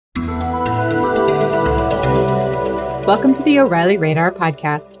Welcome to the O'Reilly Radar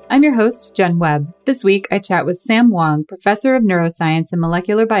podcast. I'm your host, Jen Webb. This week, I chat with Sam Wang, professor of neuroscience and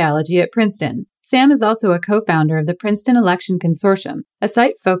molecular biology at Princeton. Sam is also a co-founder of the Princeton Election Consortium, a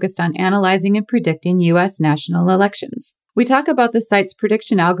site focused on analyzing and predicting U.S. national elections. We talk about the site's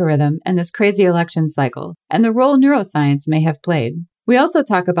prediction algorithm and this crazy election cycle, and the role neuroscience may have played. We also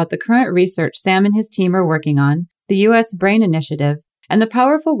talk about the current research Sam and his team are working on, the U.S. Brain Initiative, and the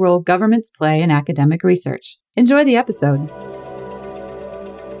powerful role governments play in academic research. Enjoy the episode.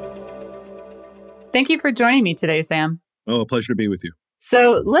 Thank you for joining me today, Sam. Oh, a pleasure to be with you.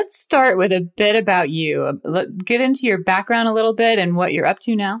 So let's start with a bit about you. Get into your background a little bit and what you're up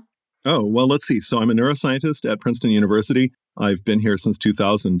to now. Oh, well, let's see. So I'm a neuroscientist at Princeton University. I've been here since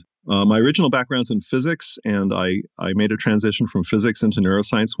 2000. My original background's in physics, and I made a transition from physics into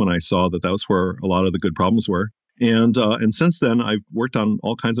neuroscience when I saw that was where a lot of the good problems were. And since then, I've worked on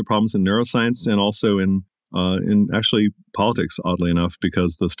all kinds of problems in neuroscience and also in actually politics, oddly enough,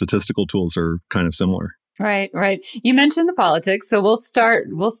 because the statistical tools are kind of similar. Right. You mentioned the politics, so we'll start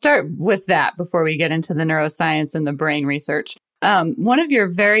with that before we get into the neuroscience and the brain research. One of your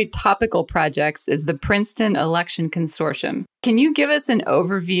very topical projects is the Princeton Election Consortium. Can you give us an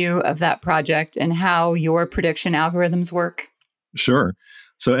overview of that project and how your prediction algorithms work? Sure.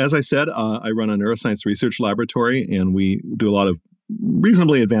 So as I said, I run a neuroscience research laboratory, and we do a lot of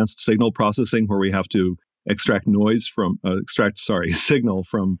reasonably advanced signal processing where we have to extract signal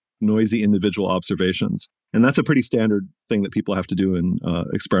from noisy individual observations. And that's a pretty standard thing that people have to do in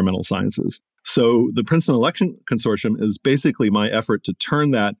experimental sciences. So the Princeton Election Consortium is basically my effort to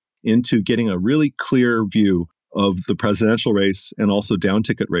turn that into getting a really clear view of the presidential race and also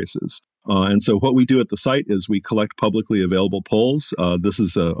down-ticket races. And so what we do at the site is we collect publicly available polls. This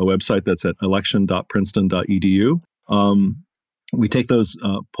is a website that's at election.princeton.edu. We take those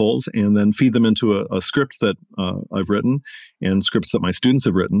polls and then feed them into a script that I've written and scripts that my students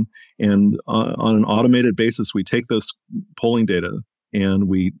have written. And on an automated basis, we take those polling data and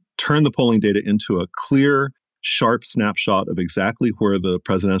we turn the polling data into a clear, sharp snapshot of exactly where the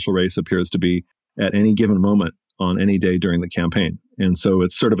presidential race appears to be at any given moment on any day during the campaign. And so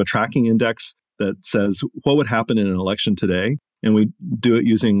it's sort of a tracking index that says what would happen in an election today. And we do it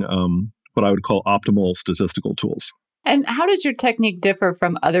using what I would call optimal statistical tools. And how does your technique differ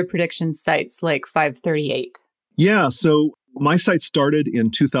from other prediction sites like 538? Yeah, so my site started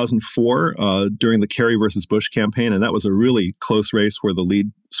in 2004 during the Kerry versus Bush campaign, and that was a really close race where the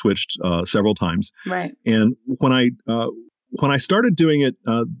lead switched several times. Right. And when I started doing it,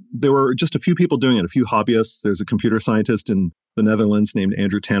 there were just a few people doing it, a few hobbyists. There's a computer scientist in the Netherlands named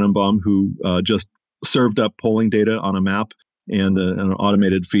Andrew Tannenbaum who just served up polling data on a map and an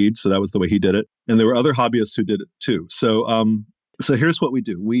automated feed. So that was the way he did it. And there were other hobbyists who did it too. So here's what we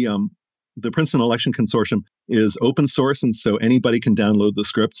do. The Princeton Election Consortium is open source, and so anybody can download the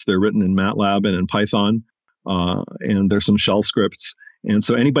scripts. They're written in MATLAB and in Python, and there's some shell scripts. And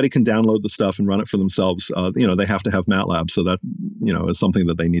so anybody can download the stuff and run it for themselves. They have to have MATLAB, so that is something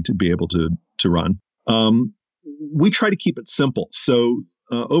that they need to be able to run. We try to keep it simple. So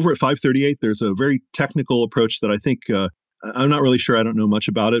over at 538, there's a very technical approach that I think I'm not really sure. I don't know much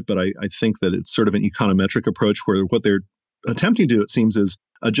about it, but I think that it's sort of an econometric approach where what they're attempting to do, it seems, is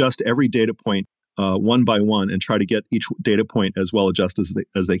adjust every data point one by one and try to get each data point as well adjusted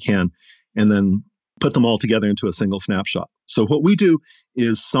as they can, and then put them all together into a single snapshot. So what we do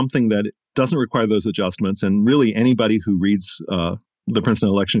is something that doesn't require those adjustments, and really anybody who reads the Princeton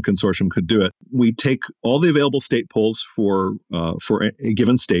Election Consortium could do it. We take all the available state polls for a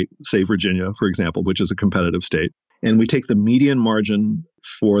given state, say Virginia, for example, which is a competitive state. And we take the median margin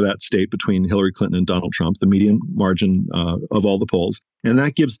for that state between Hillary Clinton and Donald Trump, the median margin of all the polls. And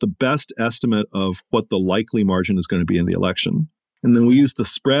that gives the best estimate of what the likely margin is going to be in the election. And then we use the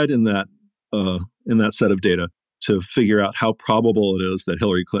spread in that set of data to figure out how probable it is that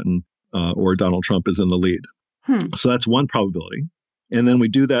Hillary Clinton or Donald Trump is in the lead. So that's one probability. And then we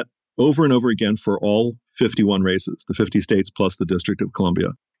do that over and over again for all 51 races, the 50 states plus the District of Columbia.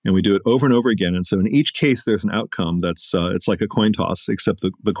 And we do it over and over again. And so in each case, there's an outcome that's it's like a coin toss, except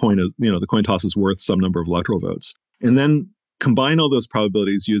the coin toss is worth some number of electoral votes. And then combine all those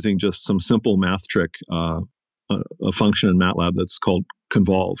probabilities using just some simple math trick, a function in MATLAB that's called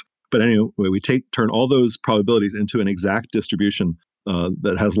convolve. But anyway, we turn all those probabilities into an exact distribution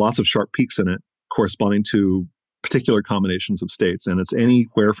that has lots of sharp peaks in it, corresponding to particular combinations of states. And it's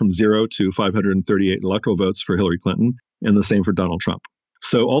anywhere from 0 to 538 electoral votes for Hillary Clinton, and the same for Donald Trump.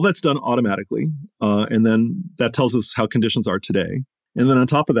 So all that's done automatically, and then that tells us how conditions are today. And then on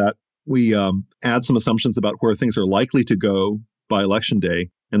top of that, we add some assumptions about where things are likely to go by election day,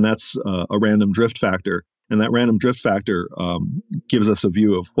 and that's a random drift factor. And that random drift factor gives us a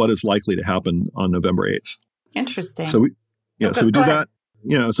view of what is likely to happen on November 8th. Interesting. So we do ahead.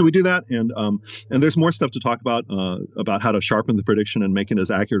 that. So we do that, and there's more stuff to talk about how to sharpen the prediction and make it as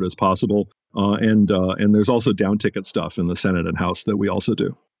accurate as possible. And there's also down ticket stuff in the Senate and House that we also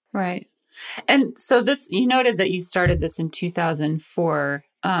do. Right. And so you noted that you started this in 2004.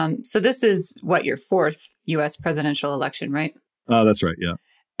 So this is your fourth U.S. presidential election, right? That's right. Yeah.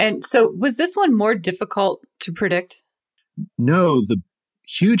 And so was this one more difficult to predict? No, the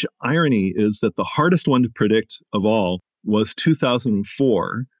huge irony is that the hardest one to predict of all was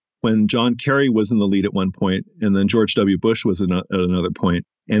 2004, when John Kerry was in the lead at one point, and then George W. Bush was at another point.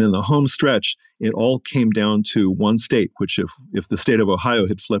 And in the home stretch, it all came down to one state, which if the state of Ohio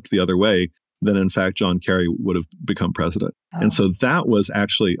had flipped the other way, then in fact, John Kerry would have become president. Oh. And so that was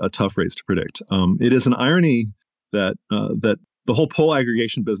actually a tough race to predict. It is an irony that the whole poll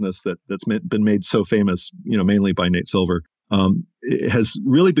aggregation business that's been made so famous, mainly by Nate Silver, it has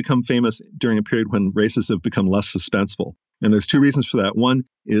really become famous during a period when races have become less suspenseful. And there's two reasons for that. One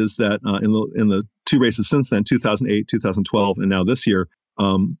is that in the two races since then, 2008, 2012, and now this year,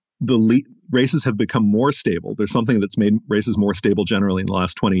 races have become more stable. There's something that's made races more stable generally in the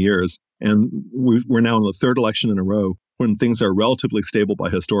last 20 years. And we're now in the third election in a row when things are relatively stable by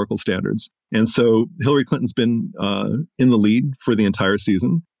historical standards. And so Hillary Clinton's been in the lead for the entire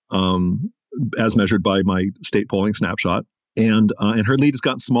season, as measured by my state polling snapshot. And her lead has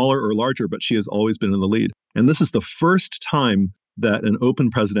gotten smaller or larger, but she has always been in the lead. And this is the first time that an open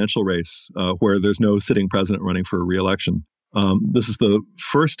presidential race, where there's no sitting president running for re-election, this is the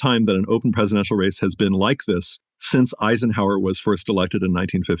first time that an open presidential race has been like this since Eisenhower was first elected in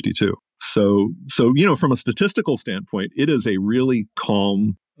 1952. So from a statistical standpoint, it is a really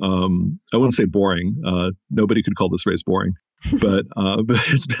calm, I wouldn't say boring. Nobody could call this race boring, but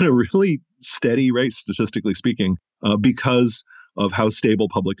it's been a really steady race, statistically speaking, because of how stable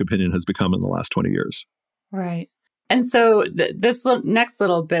public opinion has become in the last 20 years. Right. And so this next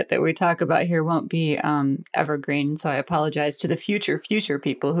little bit that we talk about here won't be evergreen. So I apologize to the future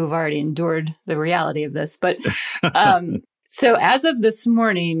people who've already endured the reality of this. But so as of this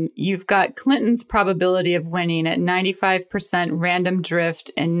morning, you've got Clinton's probability of winning at 95% random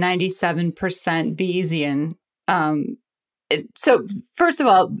drift and 97% Bayesian. So first of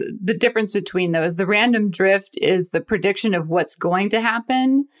all, the difference between those, the random drift is the prediction of what's going to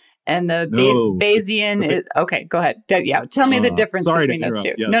happen. And the Bayesian is, okay, go ahead. Yeah, tell me the difference between those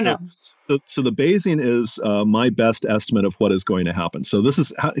two. Yeah, no. So the Bayesian is my best estimate of what is going to happen. So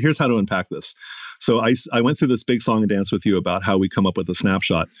here's how to unpack this. So I went through this big song and dance with you about how we come up with a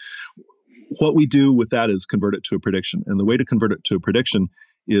snapshot. What we do with that is convert it to a prediction. And the way to convert it to a prediction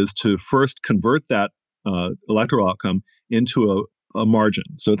is to first convert that electoral outcome into a margin.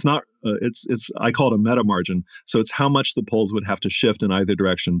 So it's not, I call it a meta margin. So it's how much the polls would have to shift in either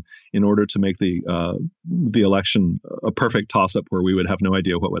direction in order to make the election a perfect toss-up where we would have no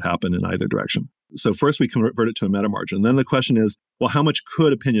idea what would happen in either direction. So first we convert it to a meta margin. Then the question is, well, how much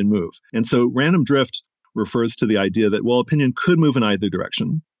could opinion move? And so random drift refers to the idea that, well, opinion could move in either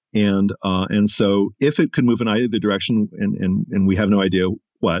direction. And so if it could move in either direction and we have no idea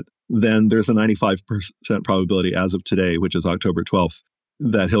what, then there's a 95% probability as of today, which is October 12th,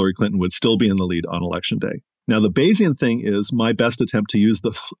 that Hillary Clinton would still be in the lead on Election Day. Now, the Bayesian thing is my best attempt to use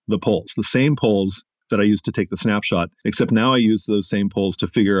the polls, the same polls that I used to take the snapshot, except now I use those same polls to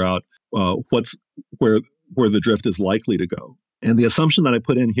figure out where the drift is likely to go. And the assumption that I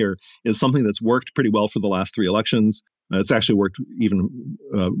put in here is something that's worked pretty well for the last three elections. It's actually worked even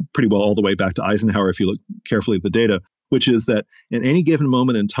pretty well all the way back to Eisenhower if you look carefully at the data, which is that in any given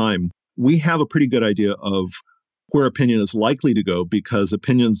moment in time, we have a pretty good idea of where opinion is likely to go because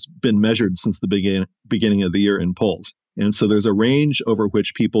opinion's been measured since the beginning of the year in polls. And so there's a range over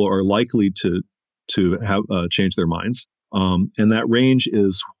which people are likely to have change their minds. And that range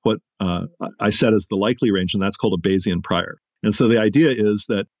is what I set as the likely range, and that's called a Bayesian prior. And so the idea is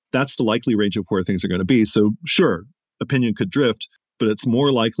that that's the likely range of where things are going to be. So sure, opinion could drift, but it's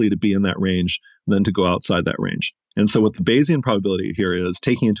more likely to be in that range than to go outside that range. And so what the Bayesian probability here is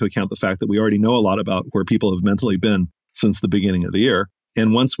taking into account the fact that we already know a lot about where people have mentally been since the beginning of the year.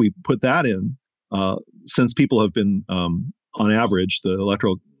 And once we put that in, since people have been, on average, the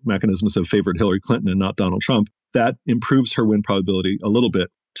electoral mechanisms have favored Hillary Clinton and not Donald Trump, that improves her win probability a little bit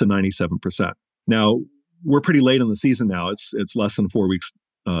to 97%. Now, we're pretty late in the season now. It's less than 4 weeks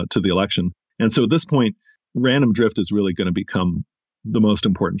to the election. And so at this point, random drift is really going to become the most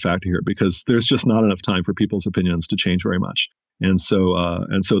important factor here because there's just not enough time for people's opinions to change very much. And so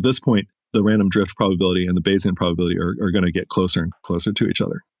at this point, the random drift probability and the Bayesian probability are going to get closer and closer to each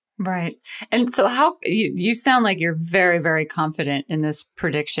other. Right. And so how you sound like you're very, very confident in this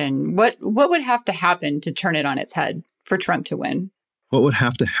prediction. What would have to happen to turn it on its head for Trump to win? What would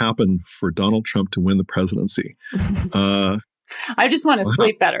have to happen for Donald Trump to win the presidency? I just want to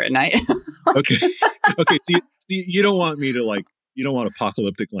sleep better at night. Okay. Okay. So you don't want me to you don't want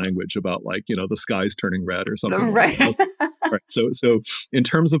apocalyptic language about the sky's turning red or something. Right. Like that. Right. So in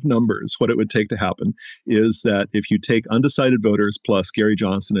terms of numbers, what it would take to happen is that if you take undecided voters plus Gary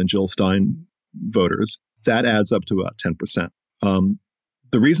Johnson and Jill Stein voters, that adds up to about 10%.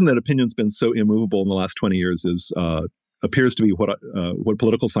 The reason that opinion's been so immovable in the last 20 years appears to be what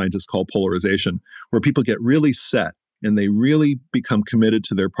political scientists call polarization, where people get really set and they really become committed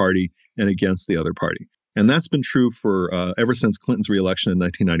to their party and against the other party. And that's been true for ever since Clinton's reelection in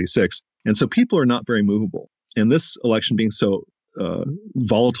 1996. And so people are not very movable. And this election being so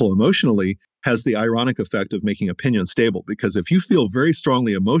volatile emotionally has the ironic effect of making opinion stable. Because if you feel very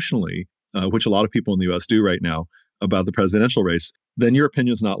strongly emotionally, which a lot of people in the U.S. do right now, about the presidential race, then your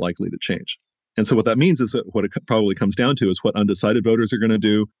opinion is not likely to change. And so what that means is that what it probably comes down to is what undecided voters are going to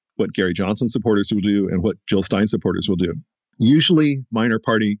do, what Gary Johnson supporters will do, and what Jill Stein supporters will do. Usually, minor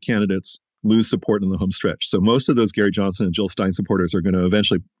party candidates lose support in the home stretch. So most of those Gary Johnson and Jill Stein supporters are going to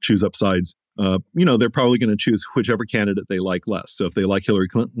eventually choose up sides. They're probably going to choose whichever candidate they like less. So if they like Hillary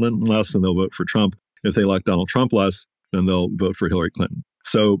Clinton less, then they'll vote for Trump. If they like Donald Trump less, then they'll vote for Hillary Clinton.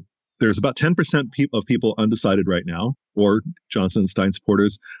 So there's about 10% of people undecided right now, or Johnson and Stein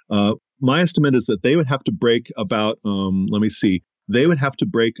supporters. My estimate is that they would have to break about, they would have to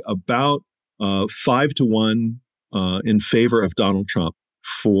break about 5-1 in favor of Donald Trump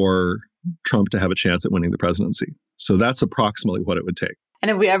for Trump to have a chance at winning the presidency. So that's approximately what it would take. And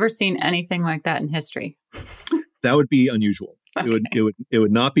have we ever seen anything like that in history? That would be unusual. Okay. It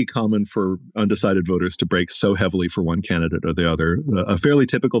would not be common for undecided voters to break so heavily for one candidate or the other. A fairly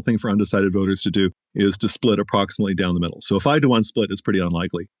typical thing for undecided voters to do is to split approximately down the middle. So a 5-1 split is pretty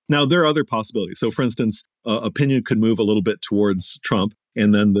unlikely. Now, there are other possibilities. So for instance, opinion could move a little bit towards Trump,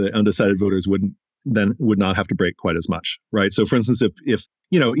 and then the undecided voters would not have to break quite as much, right? So for instance, if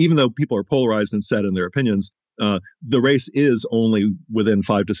even though people are polarized and set in their opinions, the race is only within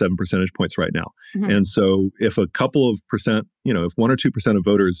 5 to 7 percentage points right now. Mm-hmm. And so if a couple of percent, if 1 or 2% of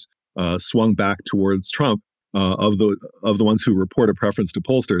voters swung back towards Trump, of the ones who report a preference to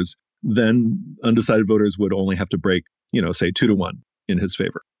pollsters, then undecided voters would only have to break, say 2-1 in his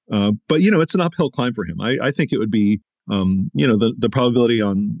favor. But it's an uphill climb for him. I think it would be, the probability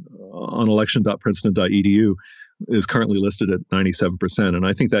on election.princeton.edu is currently listed at 97%. And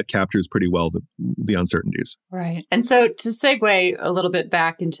I think that captures pretty well the uncertainties. Right. And so to segue a little bit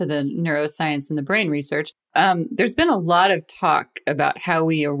back into the neuroscience and the brain research, there's been a lot of talk about how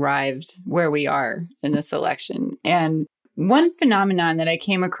we arrived where we are in this election. And one phenomenon that I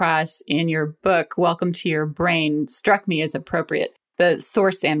came across in your book, Welcome to Your Brain, struck me as appropriate, the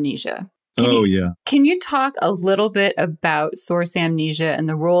source amnesia. Can you talk a little bit about source amnesia and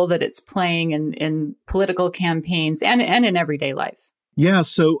the role that it's playing in political campaigns and in everyday life? Yeah,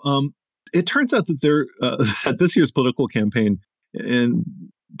 so it turns out that at this year's political campaign, and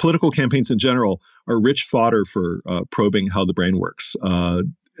political campaigns in general, are rich fodder for probing how the brain works.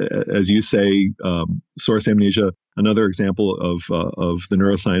 As you say, source amnesia. Another example of the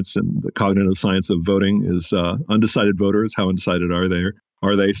neuroscience and the cognitive science of voting is undecided voters. How undecided are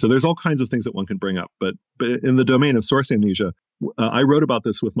they? So there's all kinds of things that one can bring up. But in the domain of source amnesia, I wrote about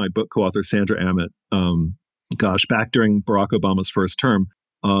this with my book co-author Sandra Amit, back during Barack Obama's first term,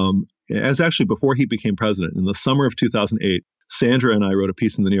 as actually before he became president. In the summer of 2008, Sandra and I wrote a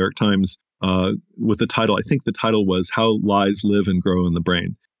piece in the New York Times with the title, I think the title was How Lies Live and Grow in the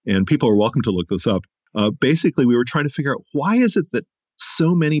Brain. And people are welcome to look this up. Basically, we were trying to figure out why is it that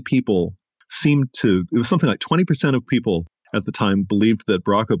so many people it was something like 20% of people at the time believed that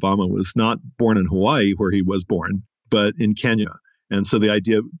Barack Obama was not born in Hawaii, where he was born, but in Kenya. And so the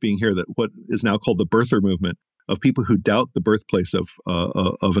idea being here that what is now called the birther movement of people who doubt the birthplace of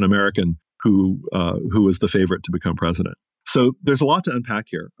an American who was the favorite to become president. So there's a lot to unpack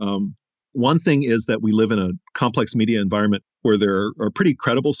here. One thing is that we live in a complex media environment where there are pretty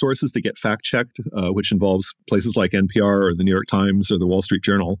credible sources that get fact-checked, which involves places like NPR or the New York Times or the Wall Street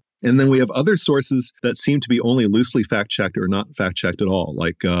Journal. And then we have other sources that seem to be only loosely fact-checked or not fact-checked at all,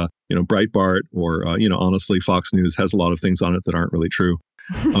 like Breitbart or honestly, Fox News has a lot of things on it that aren't really true.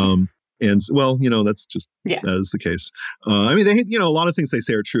 That's just that is the case. A lot of things they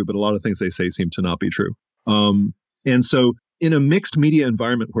say are true, but a lot of things they say seem to not be true. And so in a mixed media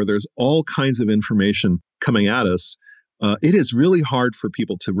environment where there's all kinds of information coming at us, it is really hard for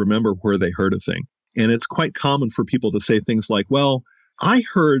people to remember where they heard a thing. And it's quite common for people to say things like, well, I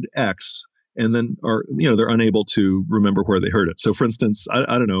heard X, and then they're unable to remember where they heard it. So, for instance,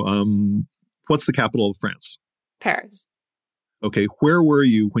 I don't know, what's the capital of France? Paris. Okay, where were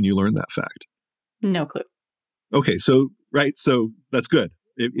you when you learned that fact? No clue. Okay, so that's good.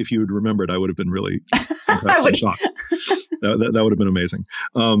 If you had remembered, I would have been really impressed and shocked. That would have been amazing.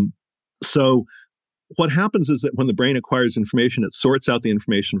 So what happens is that when the brain acquires information, it sorts out the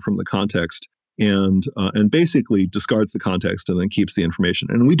information from the context and basically discards the context and then keeps the information.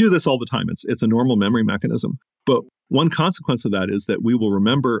 And we do this all the time. It's a normal memory mechanism. But one consequence of that is that we will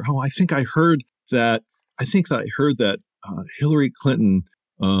remember, I think I heard that Hillary Clinton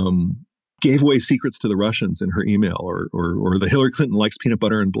gave away secrets to the Russians in her email, or the Hillary Clinton likes peanut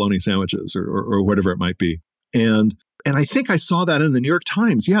butter and bologna sandwiches, or whatever it might be. And I think I saw that in the New York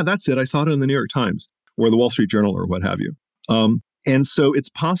Times. Yeah, that's it. I saw it in the New York Times or the Wall Street Journal or what have you. And so it's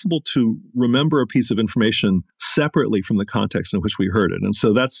possible to remember a piece of information separately from the context in which we heard it. And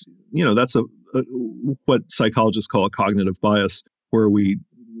so that's what psychologists call a cognitive bias, where we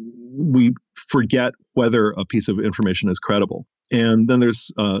forget whether a piece of information is credible. And then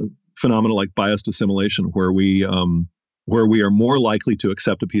there's phenomena like biased assimilation, where we are more likely to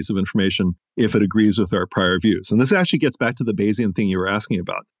accept a piece of information if it agrees with our prior views. And this actually gets back to the Bayesian thing you were asking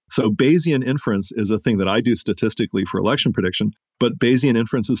about. So Bayesian inference is a thing that I do statistically for election prediction, but Bayesian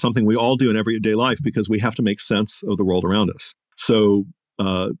inference is something we all do in everyday life because we have to make sense of the world around us. So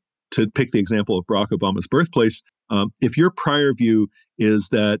to pick the example of Barack Obama's birthplace, if your prior view is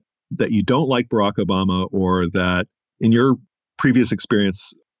that you don't like Barack Obama, or that in your previous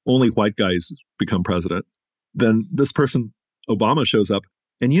experience only white guys become president, then this person, Obama, shows up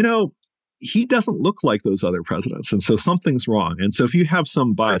and he doesn't look like those other presidents. And so something's wrong. And so if you have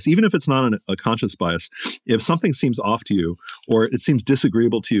some bias, even if it's not a conscious bias, if something seems off to you, or it seems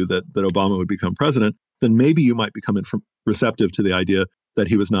disagreeable to you that Obama would become president, then maybe you might become receptive to the idea that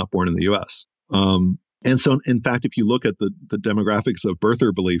he was not born in the US. And so, in fact, if you look at the demographics of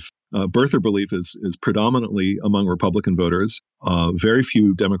birther belief is predominantly among Republican voters. Very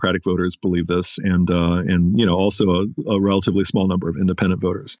few Democratic voters believe this, and also a relatively small number of independent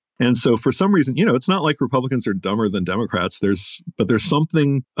voters. And so, for some reason, it's not like Republicans are dumber than Democrats. There's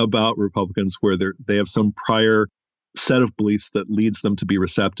something about Republicans where they have some prior set of beliefs that leads them to be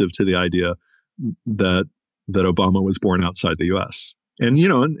receptive to the idea that Obama was born outside the U.S. And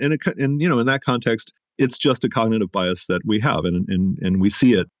in that context, it's just a cognitive bias that we have, and we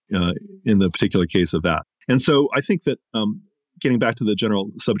see it in the particular case of that. And so I think that getting back to the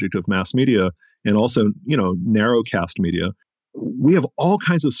general subject of mass media and also narrowcast media, we have all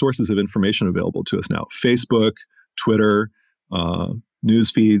kinds of sources of information available to us now: Facebook, Twitter,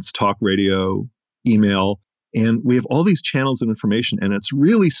 news feeds, talk radio, email, and we have all these channels of information, and it's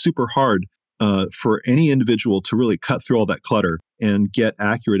really super hard for any individual to really cut through all that clutter and get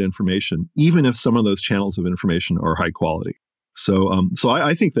accurate information, even if some of those channels of information are high quality. So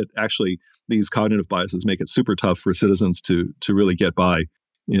I think that actually these cognitive biases make it super tough for citizens to really get by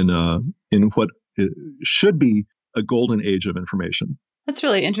in what should be a golden age of information. That's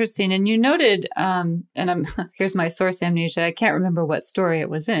really interesting. And you noted, here's my source amnesia. I can't remember what story it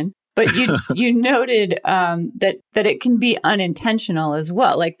was in, but you noted that it can be unintentional as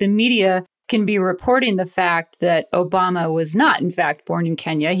well. Like the media can be reporting the fact that Obama was not, in fact, born in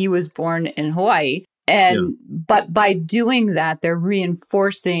Kenya. He was born in Hawaii. But by doing that, they're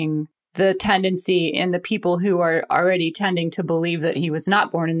reinforcing the tendency in the people who are already tending to believe that he was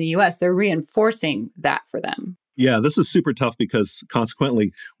not born in the U.S. They're reinforcing that for them. Yeah, this is super tough because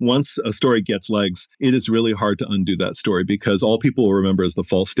consequently, once a story gets legs, it is really hard to undo that story because all people will remember is the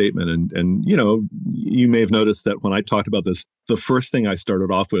false statement. And you may have noticed that when I talked about this, the first thing I started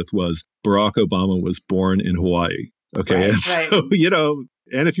off with was Barack Obama was born in Hawaii. Okay. Right. So,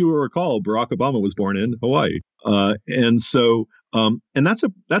 and if you will recall, Barack Obama was born in Hawaii. And that's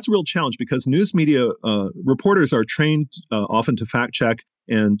a real challenge because news media reporters are trained often to fact check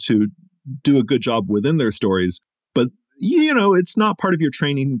and to do a good job within their stories. But, it's not part of your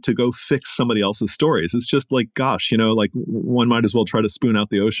training to go fix somebody else's stories. It's just like, gosh, one might as well try to spoon out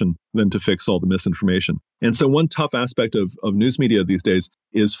the ocean than to fix all the misinformation. And so one tough aspect of news media these days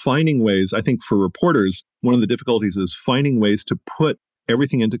is finding ways. I think for reporters, one of the difficulties is finding ways to put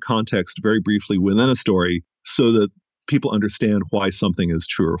everything into context very briefly within a story so that people understand why something is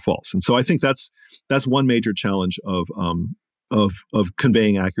true or false. And so I think that's one major challenge of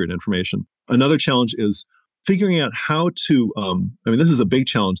conveying accurate information. Another challenge is figuring out how to, this is a big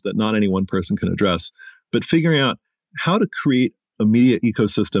challenge that not any one person can address, but figuring out how to create a media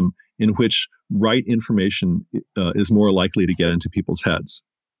ecosystem in which right information is more likely to get into people's heads.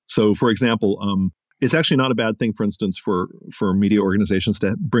 So, for example, it's actually not a bad thing, for instance, for media organizations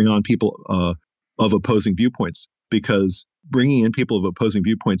to bring on people of opposing viewpoints, because bringing in people of opposing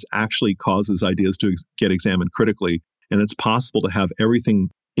viewpoints actually causes ideas to get examined critically. And it's possible to have everything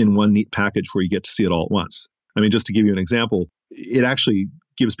in one neat package where you get to see it all at once. I mean, just to give you an example, it actually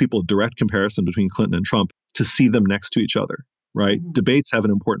gives people a direct comparison between Clinton and Trump to see them next to each other, right? Mm-hmm. Debates have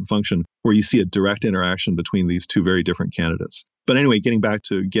an important function where you see a direct interaction between these two very different candidates. But anyway, getting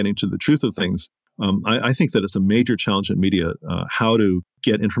to the truth of things, I think that it's a major challenge in media, how to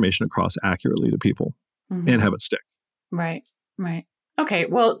get information across accurately to people and have it stick. Right, right. Okay,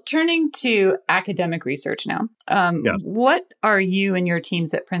 well, turning to academic research now, yes. What are you and your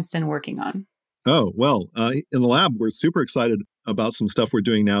teams at Princeton working on? Oh, well, in the lab, we're super excited about some stuff we're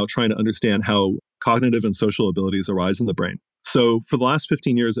doing now, trying to understand how cognitive and social abilities arise in the brain. So for the last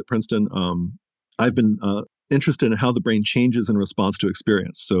 15 years at Princeton, I've been interested in how the brain changes in response to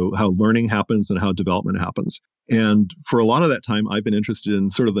experience. So how learning happens and how development happens. And for a lot of that time, I've been interested in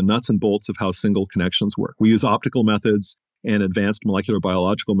sort of the nuts and bolts of how single connections work. We use optical methods and advanced molecular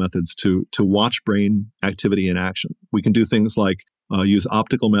biological methods to watch brain activity in action. We can do things like use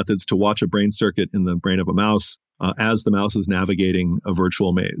optical methods to watch a brain circuit in the brain of a mouse as the mouse is navigating a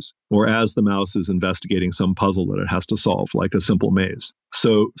virtual maze, or as the mouse is investigating some puzzle that it has to solve, like a simple maze.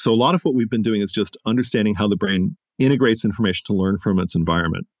 So a lot of what we've been doing is just understanding how the brain integrates information to learn from its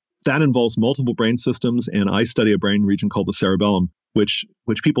environment. That involves multiple brain systems, and I study a brain region called the cerebellum, which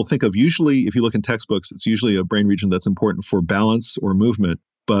people think of usually, if you look in textbooks, it's usually a brain region that's important for balance or movement.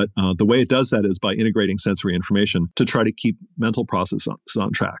 But the way it does that is by integrating sensory information to try to keep mental processes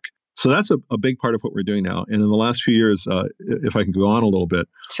on track. So that's a big part of what we're doing now. And in the last few years, if I can go on a little bit.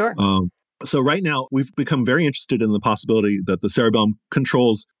 Sure. So right now, we've become very interested in the possibility that the cerebellum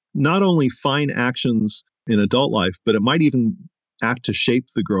controls not only fine actions in adult life, but it might even act to shape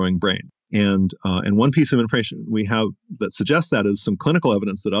the growing brain. And one piece of information we have that suggests that is some clinical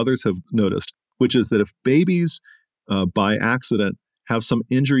evidence that others have noticed, which is that if babies by accident have some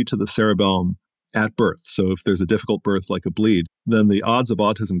injury to the cerebellum at birth, so if there's a difficult birth like a bleed, then the odds of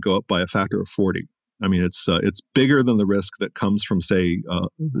autism go up by a factor of 40. I mean, it's bigger than the risk that comes from,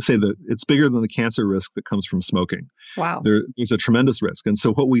 it's bigger than the cancer risk that comes from smoking. Wow. There's a tremendous risk. And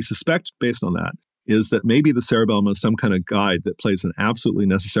so what we suspect based on that is that maybe the cerebellum is some kind of guide that plays an absolutely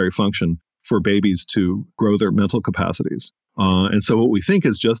necessary function for babies to grow their mental capacities. And so what we think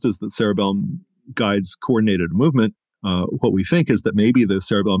is, just as the cerebellum guides coordinated movement, what we think is that maybe the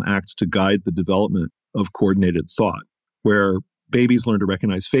cerebellum acts to guide the development of coordinated thought, where babies learn to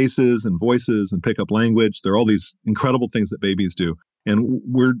recognize faces and voices and pick up language. There are all these incredible things that babies do. And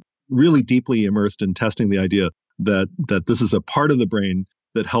we're really deeply immersed in testing the idea that this is a part of the brain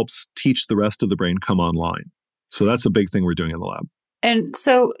that helps teach the rest of the brain come online. So that's a big thing we're doing in the lab. And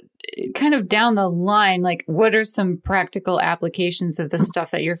so kind of down the line, like, what are some practical applications of the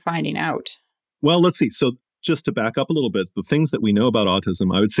stuff that you're finding out? Well, let's see. So just to back up a little bit, the things that we know about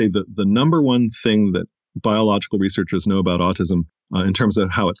autism, I would say that the number one thing that biological researchers know about autism in terms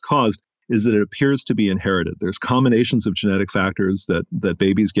of how it's caused is that it appears to be inherited. There's combinations of genetic factors that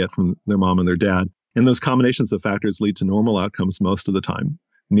babies get from their mom and their dad. And those combinations of factors lead to normal outcomes most of the time,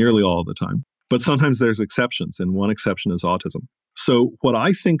 nearly all the time. But sometimes there's exceptions, and one exception is autism. So what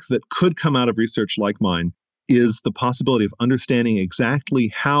I think that could come out of research like mine is the possibility of understanding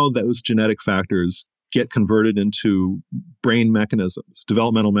exactly how those genetic factors get converted into brain mechanisms,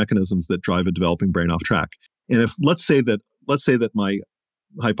 developmental mechanisms that drive a developing brain off track. And if let's say that my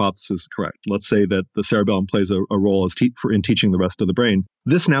hypothesis is correct. Let's say that the cerebellum plays a role in teaching the rest of the brain.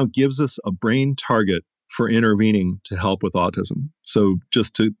 This now gives us a brain target for intervening to help with autism. So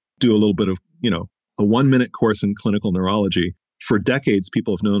just to do a little bit of, a 1-minute course in clinical neurology, for decades,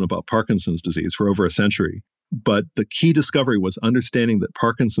 people have known about Parkinson's disease for over a century. But the key discovery was understanding that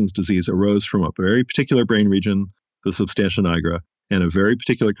Parkinson's disease arose from a very particular brain region, the substantia nigra, and a very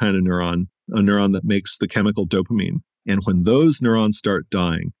particular kind of neuron, a neuron that makes the chemical dopamine. And when those neurons start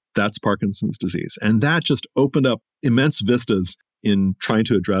dying, that's Parkinson's disease. And that just opened up immense vistas in trying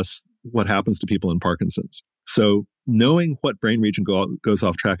to address what happens to people in Parkinson's. So knowing what brain region goes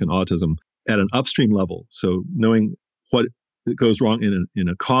off track in autism at an upstream level, so knowing what goes wrong in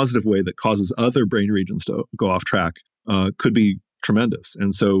a causative way that causes other brain regions to go off track, could be tremendous.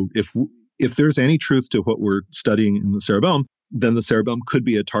 And so if there's any truth to what we're studying in the cerebellum, then the cerebellum could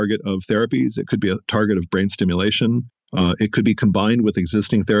be a target of therapies. It could be a target of brain stimulation. It could be combined with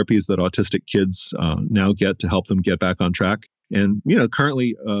existing therapies that autistic kids now get to help them get back on track. And,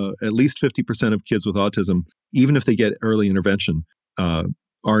 currently, at least 50% of kids with autism, even if they get early intervention,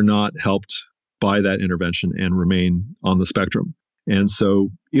 are not helped by that intervention and remain on the spectrum. And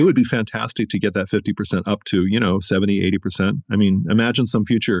so it would be fantastic to get that 50% up to, 70, 80%. I mean, imagine some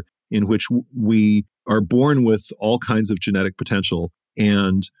future in which we are born with all kinds of genetic potential,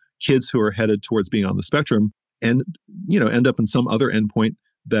 and kids who are headed towards being on the spectrum and, end up in some other endpoint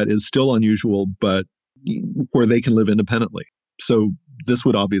that is still unusual, but where they can live independently. So this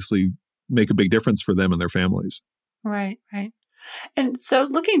would obviously make a big difference for them and their families. Right, right. And so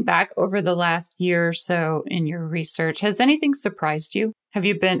looking back over the last year or so in your research, has anything surprised you?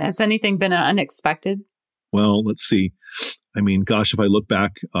 Has anything been unexpected? Well, let's see. I mean, gosh, if I look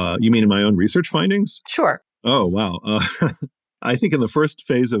back, you mean in my own research findings? Sure. Oh, wow. I think in the first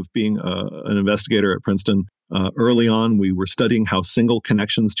phase of being an investigator at Princeton, early on, we were studying how single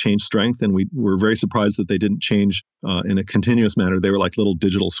connections change strength, and we were very surprised that they didn't change in a continuous manner. They were like little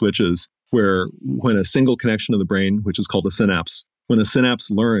digital switches where when a single connection of the brain, which is called a synapse, when a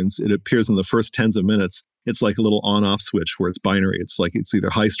synapse learns, it appears in the first tens of minutes. It's like a little on-off switch where it's binary. It's like it's either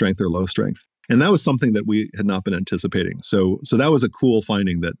high strength or low strength. And that was something that we had not been anticipating. So that was a cool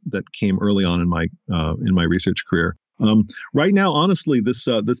finding that came early on in my research career. Right now, honestly, this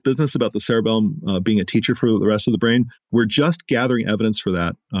business about the cerebellum being a teacher for the rest of the brain, we're just gathering evidence for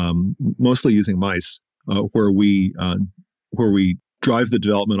that, mostly using mice, where we drive the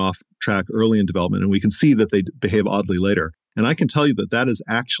development off track early in development, and we can see that they behave oddly later. And I can tell you that is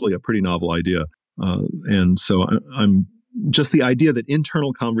actually a pretty novel idea. And so I'm just the idea that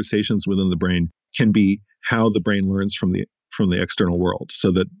internal conversations within the brain can be how the brain learns from the external world.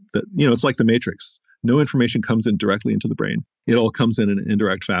 So that it's like the Matrix. No information comes in directly into the brain. It all comes in an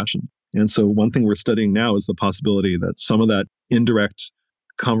indirect fashion. And so one thing we're studying now is the possibility that some of that indirect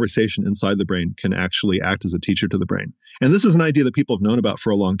conversation inside the brain can actually act as a teacher to the brain. And this is an idea that people have known about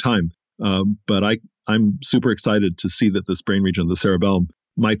for a long time. But I'm super excited to see that this brain region, the cerebellum,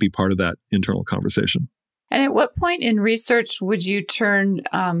 might be part of that internal conversation. And at what point in research would you turn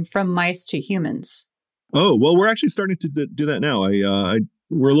from mice to humans? Oh, well, we're actually starting to do that now.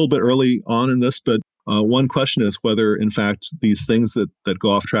 We're a little bit early on in this, but one question is whether, in fact, these things that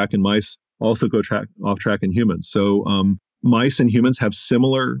go off track in mice also go off track in humans. So mice and humans have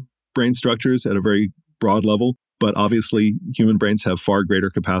similar brain structures at a very broad level, but obviously human brains have far greater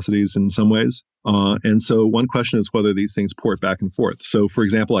capacities in some ways. And so one question is whether these things port back and forth. So, for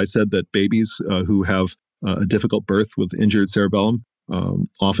example, I said that babies who have a difficult birth with injured cerebellum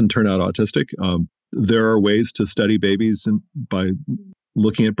often turn out autistic. There are ways to study babies by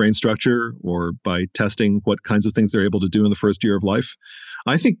looking at brain structure or by testing what kinds of things they're able to do in the first year of life.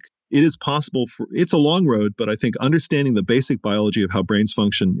 I think it is possible it's a long road, but I think understanding the basic biology of how brains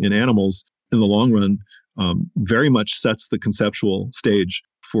function in animals in the long run very much sets the conceptual stage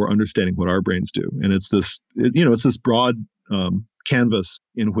for understanding what our brains do. And it's this broad canvas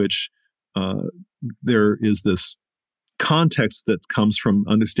in which there is this context that comes from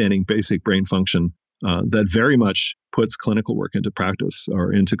understanding basic brain function that very much puts clinical work into practice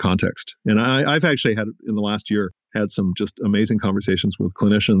or into context. And I've actually had, in the last year, had some just amazing conversations with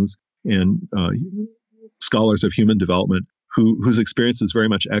clinicians and scholars of human development whose experiences very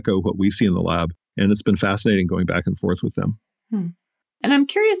much echo what we see in the lab. And it's been fascinating going back and forth with them. And I'm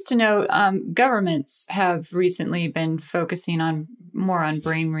curious to know, governments have recently been focusing more on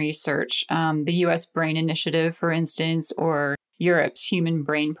brain research, the U.S. Brain Initiative, for instance, or Europe's Human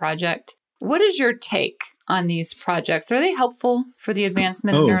Brain Project. What is your take on these projects? Are they helpful for the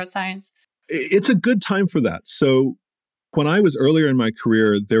advancement of neuroscience? It's a good time for that. So when I was earlier in my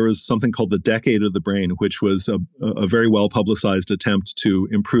career, there was something called the Decade of the Brain, which was a very well-publicized attempt to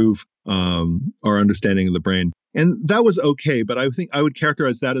improve our understanding of the brain. And that was okay, but I think I would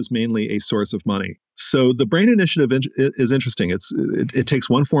characterize that as mainly a source of money. So the Brain Initiative is interesting. It takes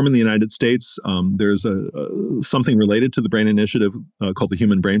one form in the United States. There's something related to the Brain Initiative called the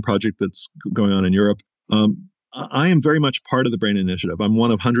Human Brain Project that's going on in Europe. I am very much part of the Brain Initiative. I'm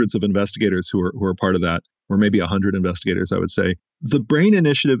one of hundreds of investigators who are part of that, or maybe 100 investigators, I would say. The Brain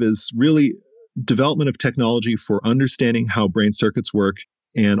Initiative is really development of technology for understanding how brain circuits work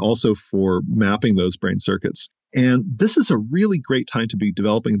and also for mapping those brain circuits. And this is a really great time to be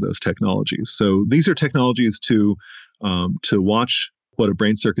developing those technologies. So these are technologies to watch what a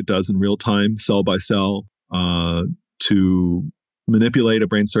brain circuit does in real time, cell by cell, to manipulate a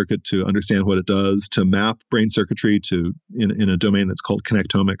brain circuit to understand what it does, to map brain circuitry in a domain that's called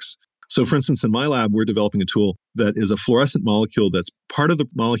connectomics. So for instance, in my lab, we're developing a tool that is a fluorescent molecule that's part of the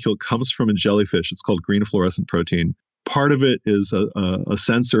molecule comes from a jellyfish. It's called green fluorescent protein. Part of it is a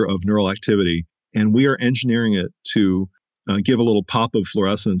sensor of neural activity. And we are engineering it to give a little pop of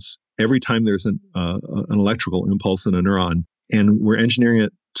fluorescence every time there's an electrical impulse in a neuron. And we're engineering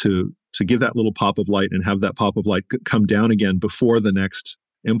it to give that little pop of light and have that pop of light come down again before the next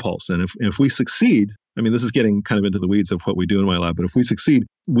impulse. And if we succeed, I mean, this is getting kind of into the weeds of what we do in my lab, but if we succeed,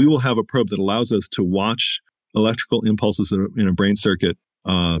 we will have a probe that allows us to watch electrical impulses in a brain circuit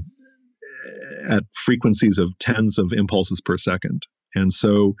at frequencies of tens of impulses per second. And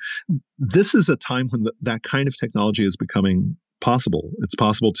so this is a time when that kind of technology is becoming possible. It's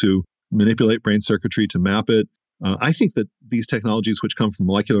possible to manipulate brain circuitry, to map it. I think that these technologies, which come from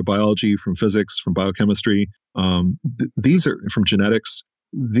molecular biology, from physics, from biochemistry, these are from genetics,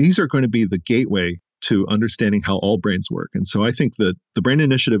 these are going to be the gateway to understanding how all brains work. And so I think that the Brain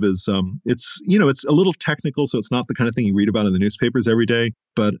Initiative is, it's a little technical, so it's not the kind of thing you read about in the newspapers every day,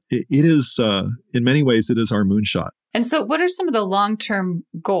 but it is, in many ways, it is our moonshot. And so what are some of the long-term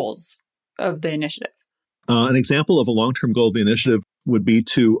goals of the initiative? An example of a long-term goal of the initiative would be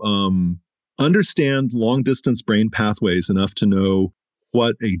to understand long-distance brain pathways enough to know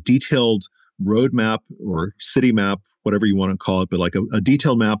what a detailed roadmap or city map, whatever you want to call it, but like a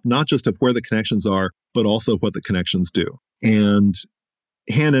detailed map, not just of where the connections are, but also what the connections do. And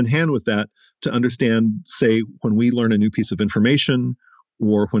hand in hand with that, to understand, say, when we learn a new piece of information,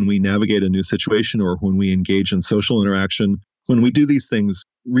 or when we navigate a new situation, or when we engage in social interaction, when we do these things,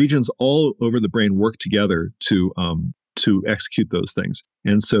 regions all over the brain work together to execute those things.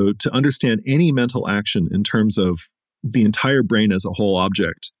 And so to understand any mental action in terms of the entire brain as a whole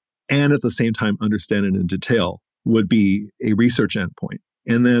object, and at the same time understand it in detail, would be a research endpoint.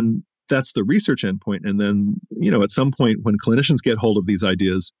 And then that's the research endpoint. And then, at some point when clinicians get hold of these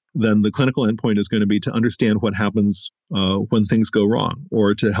ideas, then the clinical endpoint is going to be to understand what happens when things go wrong,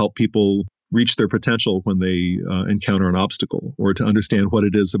 or to help people reach their potential when they encounter an obstacle, or to understand what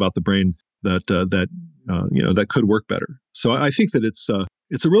it is about the brain that could work better. So I think that it's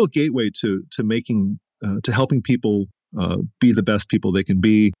a real gateway to making to helping people be the best people they can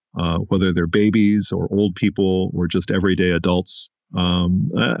be, whether they're babies or old people or just everyday adults. I'm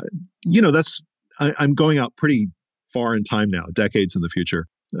going out pretty far in time now, decades in the future.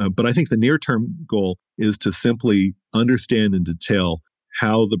 But I think the near-term goal is to simply understand in detail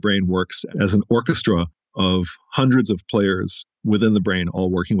how the brain works as an orchestra of hundreds of players within the brain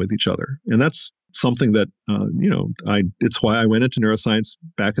all working with each other. And that's something that, it's why I went into neuroscience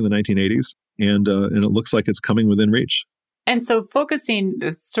back in the 1980s. And it looks like it's coming within reach. And so focusing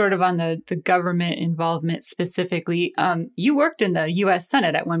sort of on the government involvement specifically, you worked in the U.S.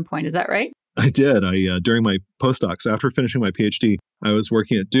 Senate at one point, is that right? I did. During my postdocs, after finishing my PhD, I was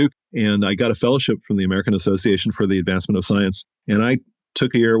working at Duke, and I got a fellowship from the American Association for the Advancement of Science. And I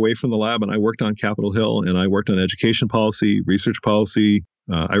took a year away from the lab, and I worked on Capitol Hill, and I worked on education policy, research policy.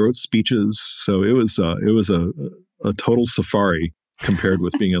 I wrote speeches. So it was a total safari compared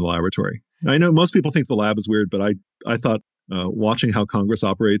with being in the laboratory. I know most people think the lab is weird, but I thought watching how Congress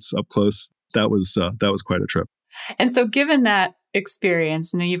operates up close, that was quite a trip. And so given that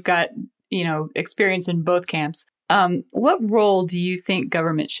experience, you've got, experience in both camps, what role do you think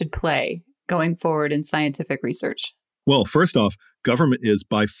government should play going forward in scientific research? Well, first off, government is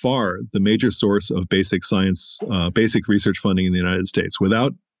by far the major source of basic science, basic research funding in the United States.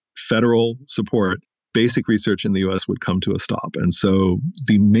 Without federal support, basic research in the U.S. would come to a stop. And so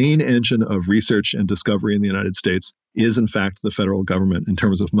the main engine of research and discovery in the United States is, in fact, the federal government in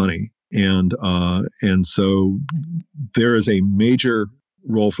terms of money. And so there is a major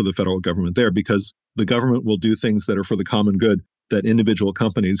role for the federal government there, because the government will do things that are for the common good that individual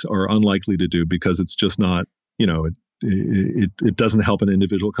companies are unlikely to do, because it's just not, it doesn't help an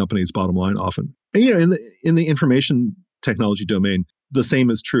individual company's bottom line often. And, in the information technology domain, the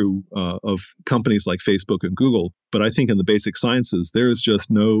same is true of companies like Facebook and Google. But I think in the basic sciences, there is just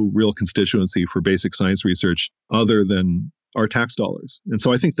no real constituency for basic science research other than our tax dollars. And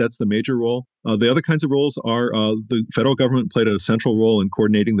so I think that's the major role. The other kinds of roles are the federal government played a central role in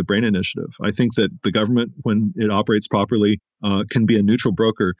coordinating the Brain Initiative. I think that the government, when it operates properly, can be a neutral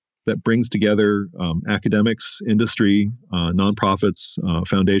broker that brings together academics, industry, nonprofits,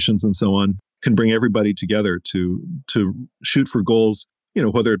 foundations, and so on, can bring everybody together to shoot for goals,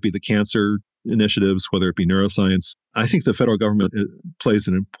 whether it be the cancer initiatives, whether it be neuroscience. I think the federal government plays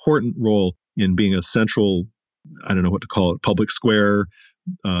an important role in being a central, I don't know what to call it, public square,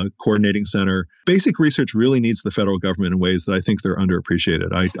 coordinating center. Basic research really needs the federal government in ways that I think they're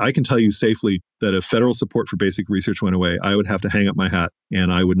underappreciated. I can tell you safely that if federal support for basic research went away, I would have to hang up my hat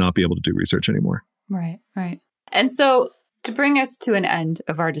and I would not be able to do research anymore. Right. And so to bring us to an end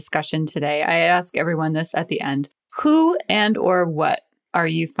of our discussion today, I ask everyone this at the end. Who and or what are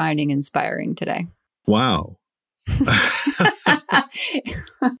you finding inspiring today? Wow.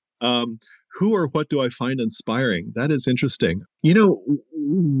 Who or what do I find inspiring? That is interesting.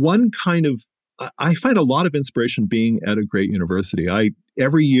 One kind of I find a lot of inspiration being at a great university.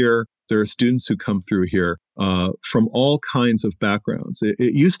 Every year there are students who come through here from all kinds of backgrounds.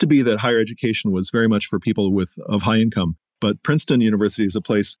 It used to be that higher education was very much for people of high income, but Princeton University is a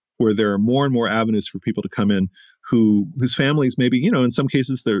place where there are more and more avenues for people to come in whose families maybe, in some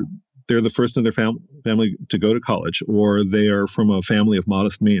cases they're the first in their family to go to college, or they are from a family of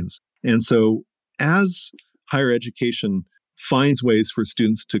modest means. And so as higher education finds ways for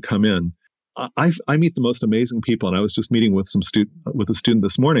students to come in, I meet the most amazing people. And I was just meeting with a student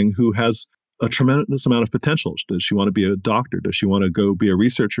this morning who has a tremendous amount of potential. Does she want to be a doctor? Does she want to go be a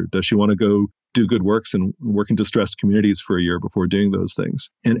researcher? Does she want to go do good works and work in distressed communities for a year before doing those things?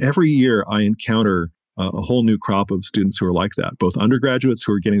 And every year I encounter a whole new crop of students who are like that, both undergraduates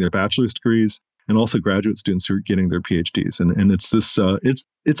who are getting their bachelor's degrees and also graduate students who are getting their PhDs. And it's this,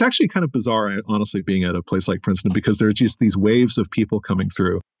 it's actually kind of bizarre, honestly, being at a place like Princeton, because there are just these waves of people coming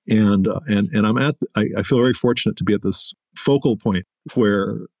through. And I feel very fortunate to be at this focal point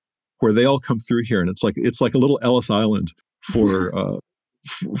where they all come through here. And it's like a little Ellis Island for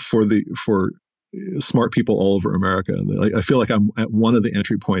smart people all over America. I feel like I'm at one of the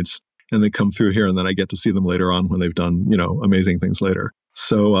entry points, and they come through here, and then I get to see them later on when they've done, amazing things later.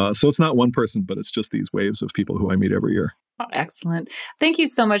 So it's not one person, but it's just these waves of people who I meet every year. Oh, excellent. Thank you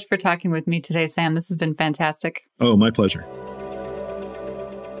so much for talking with me today, Sam. This has been fantastic. Oh, my pleasure.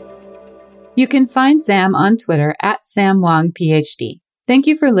 You can find Sam on Twitter at Sam Wang, PhD. Thank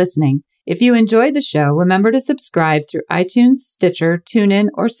you for listening. If you enjoyed the show, remember to subscribe through iTunes, Stitcher, TuneIn,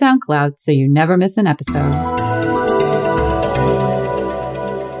 or SoundCloud so you never miss an episode.